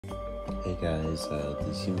Hey guys,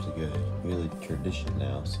 this seems like a really tradition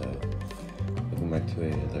now, so welcome back to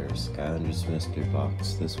another Skylanders Mystery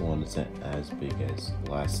Box. This one isn't as big as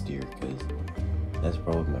last year, because that's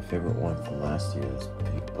probably my favorite one from last year, those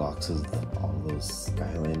big boxes of all those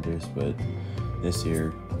Skylanders, but this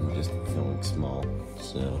year I'm just feeling small,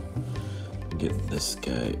 so get this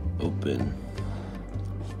guy open.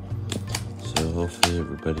 So hopefully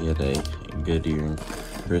everybody had a good year in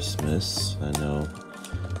Christmas. I know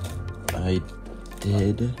I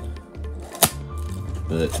did,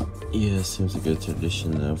 but yeah, it seems like a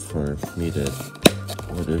tradition now for me to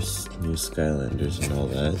order new Skylanders and all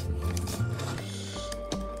that.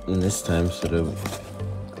 And this time, instead of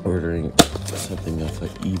ordering something off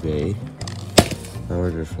like eBay, I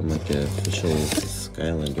ordered from like an official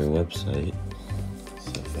Skylander website.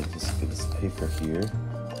 So if I just get this paper here,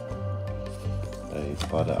 I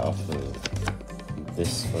bought it off of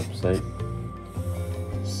this website.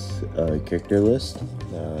 Character list.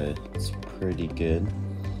 It's pretty good,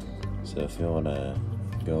 so if you want to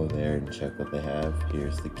go there and check what they have,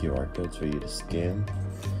 here's the QR codes for you to scan.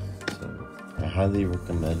 So I highly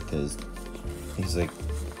recommend, because he's like,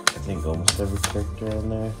 I think almost every character on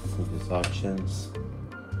there with his auctions.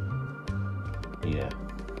 Yeah,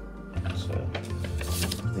 so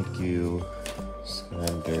thank you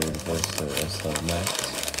Skylander Investor SL Max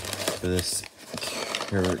for this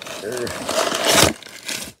character.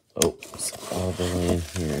 Oh, it's all the way in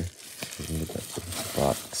here. We can get that to the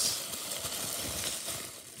box.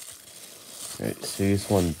 Alright, Series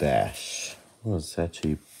 1 Bash. Oh, it's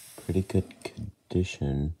actually pretty good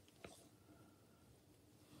condition.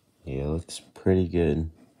 Yeah, it looks pretty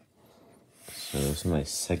good. So this is my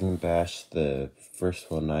second bash. The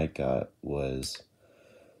first one I got was,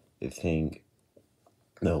 I think,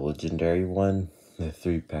 the legendary one. The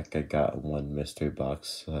 3-pack I got in one mystery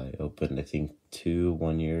box. I opened, I think, 2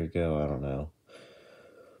 1 year ago. I don't know.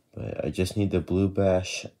 But I just need the blue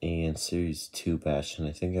bash and Series 2 bash, and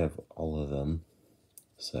I think I have all of them.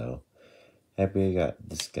 So, happy I got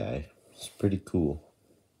this guy. It's pretty cool.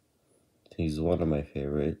 He's one of my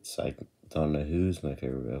favorites. I don't know who's my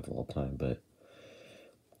favorite of all time, but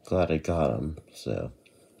glad I got him. So,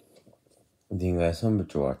 thank you guys so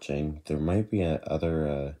much for watching. There might be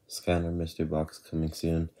other Skylander Mystery Box coming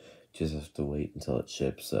soon. Just have to wait until it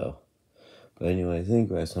ships, so. But anyway,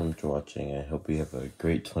 thank you guys so much for watching. I hope you have a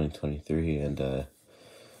great 2023, and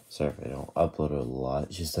sorry if I don't upload a lot.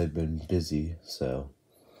 It's just I've been busy, so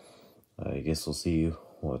I guess we'll see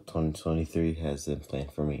what 2023 has in plan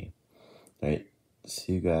for me. Alright,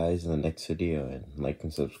 see you guys in the next video, and like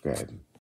and subscribe.